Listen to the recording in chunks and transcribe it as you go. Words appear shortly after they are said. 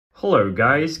Hello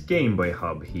guys, Gameboy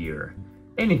Hub here.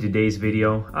 And in today's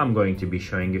video, I'm going to be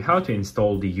showing you how to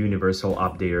install the Universal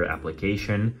Updater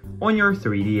application on your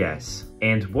 3DS.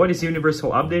 And what is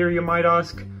Universal Updater, you might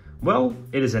ask? Well,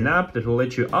 it is an app that will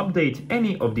let you update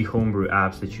any of the Homebrew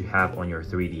apps that you have on your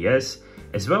 3DS,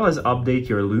 as well as update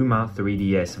your Luma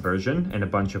 3DS version and a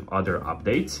bunch of other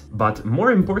updates. But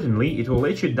more importantly, it will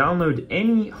let you download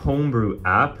any Homebrew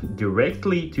app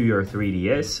directly to your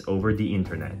 3DS over the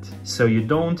internet. So you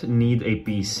don't need a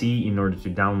PC in order to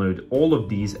download all of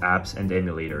these apps and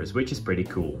emulators, which is pretty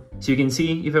cool. So you can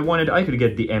see, if I wanted, I could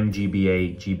get the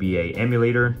MGBA GBA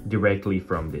emulator directly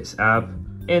from this app.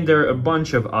 And there are a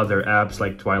bunch of other apps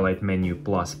like Twilight Menu++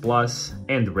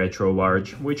 and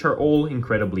RetroArch, which are all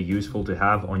incredibly useful to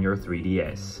have on your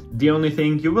 3DS. The only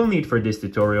thing you will need for this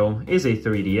tutorial is a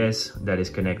 3DS that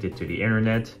is connected to the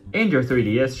internet, and your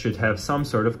 3DS should have some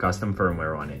sort of custom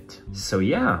firmware on it. So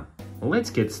yeah,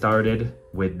 let's get started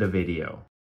with the video.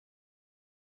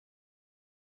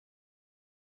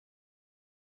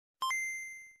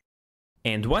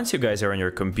 And once you guys are on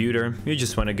your computer, you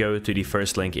just want to go to the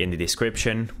first link in the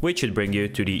description, which should bring you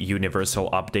to the Universal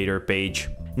Updater page.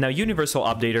 Now, Universal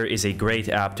Updater is a great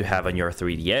app to have on your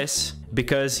 3DS,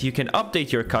 because you can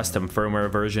update your custom firmware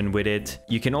version with it.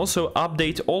 You can also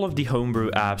update all of the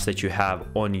Homebrew apps that you have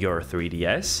on your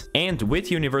 3DS. And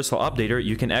with Universal Updater,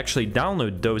 you can actually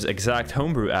download those exact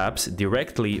Homebrew apps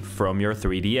directly from your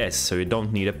 3DS, so you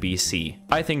don't need a PC.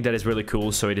 I think that is really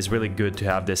cool, so it is really good to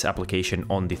have this application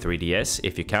on the 3DS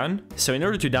if you can. So in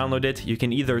order to download it, you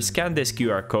can either scan this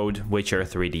QR code with your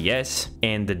 3DS,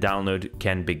 and the download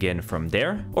can begin from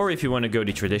there. Or if you want to go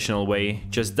the traditional way,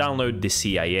 just download the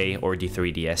CIA or the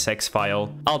 3DSX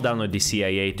file. I'll download the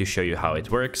CIA to show you how it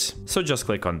works, so just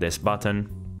click on this button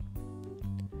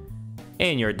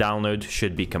and your download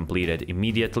should be completed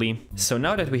immediately. So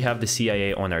now that we have the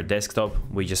CIA on our desktop,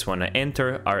 we just want to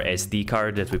enter our SD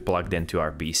card that we plugged into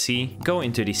our PC, go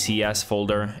into the CS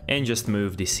folder and just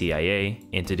move the CIA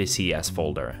into the CS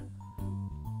folder.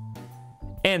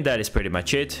 And that is pretty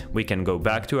much it. We can go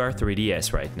back to our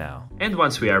 3DS right now. And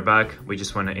once we are back, we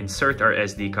just want to insert our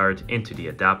SD card into the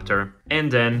adapter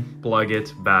and then plug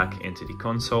it back into the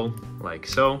console, like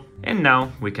so. And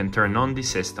now we can turn on the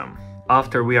system.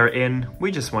 After we are in, we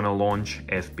just want to launch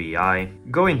FBI,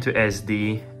 go into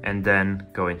SD and then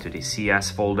go into the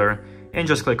CS folder and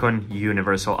just click on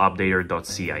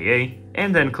universalupdater.cia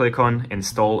and then click on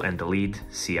install and delete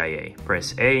CIA.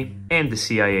 Press A and the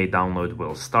CIA download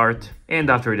will start. And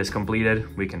after it is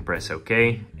completed, we can press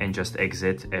OK and just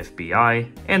exit FBI.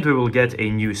 And we will get a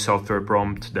new software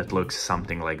prompt that looks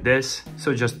something like this.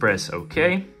 So just press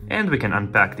OK and we can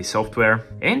unpack the software.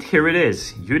 And here it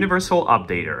is, Universal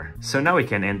Updater. So now we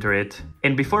can enter it.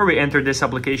 And before we enter this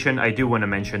application, I do want to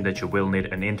mention that you will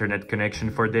need an internet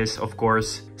connection for this, of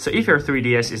course. So if your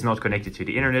 3DS is not connected to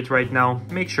the internet right now,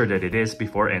 make sure that it is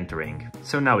before entering.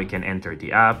 So now we can enter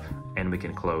the app and we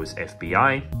can close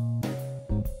FBI.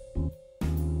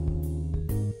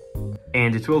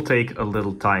 And it will take a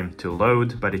little time to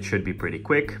load, but it should be pretty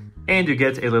quick. And you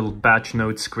get a little patch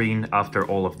note screen after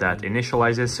all of that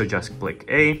initializes, so just click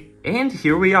A. And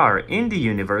here we are in the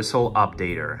Universal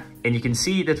Updater. And you can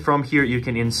see that from here you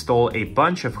can install a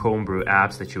bunch of Homebrew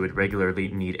apps that you would regularly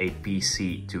need a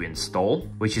PC to install,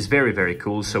 which is very, very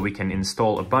cool. So we can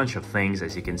install a bunch of things.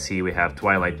 As you can see, we have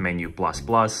Twilight Menu++.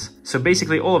 So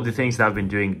basically all of the things that I've been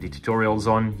doing the tutorials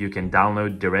on, you can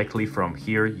download directly from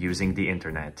here using the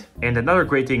internet. And another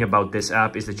great thing about this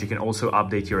app is that you can also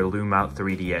update your Luma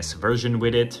 3DS version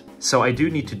with it. So I do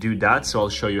need to do that, so I'll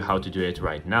show you how to do it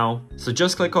right now. So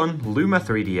just click on Luma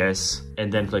 3DS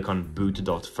and then click on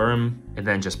boot.firm and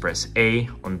then just press A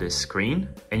on this screen.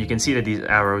 And you can see that these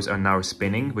arrows are now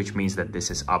spinning, which means that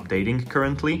this is updating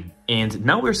currently. And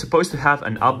now we're supposed to have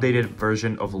an updated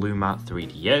version of Luma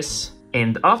 3DS.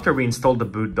 And after we install the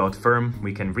boot.firm,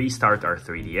 we can restart our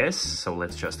 3DS. So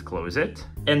let's just close it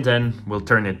and then we'll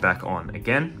turn it back on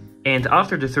again. And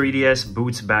after the 3DS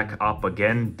boots back up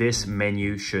again, this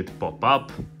menu should pop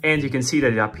up. And you can see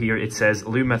that up here it says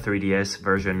Luma 3DS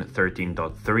version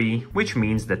 13.3, which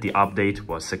means that the update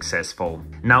was successful.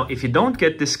 Now, if you don't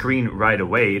get this screen right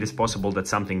away, it is possible that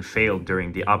something failed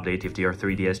during the update if your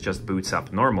 3DS just boots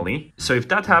up normally. So if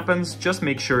that happens, just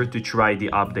make sure to try the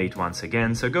update once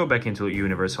again. So go back into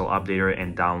Universal Updater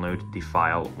and download the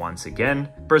file once again.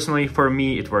 Personally, for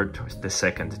me, it worked the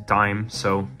second time,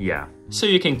 so yeah. So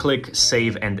you can click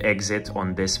save and exit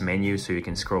on this menu, so you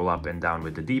can scroll up and down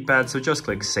with the D-pad. So just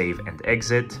click save and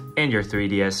exit and your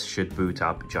 3DS should boot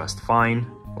up just fine.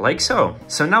 Like so.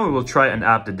 So now we will try an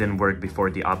app that didn't work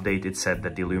before the update. It said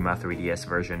that the Luma 3DS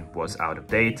version was out of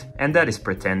date, and that is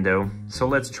Pretendo. So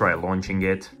let's try launching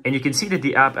it. And you can see that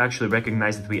the app actually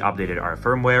recognized that we updated our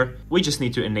firmware. We just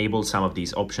need to enable some of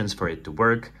these options for it to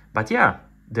work. But yeah,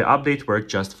 the update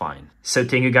worked just fine. So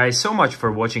thank you guys so much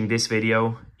for watching this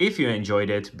video. If you enjoyed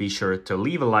it, be sure to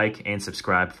leave a like and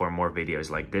subscribe for more videos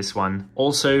like this one.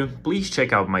 Also, please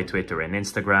check out my Twitter and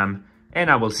Instagram, and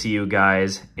I will see you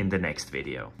guys in the next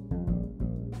video.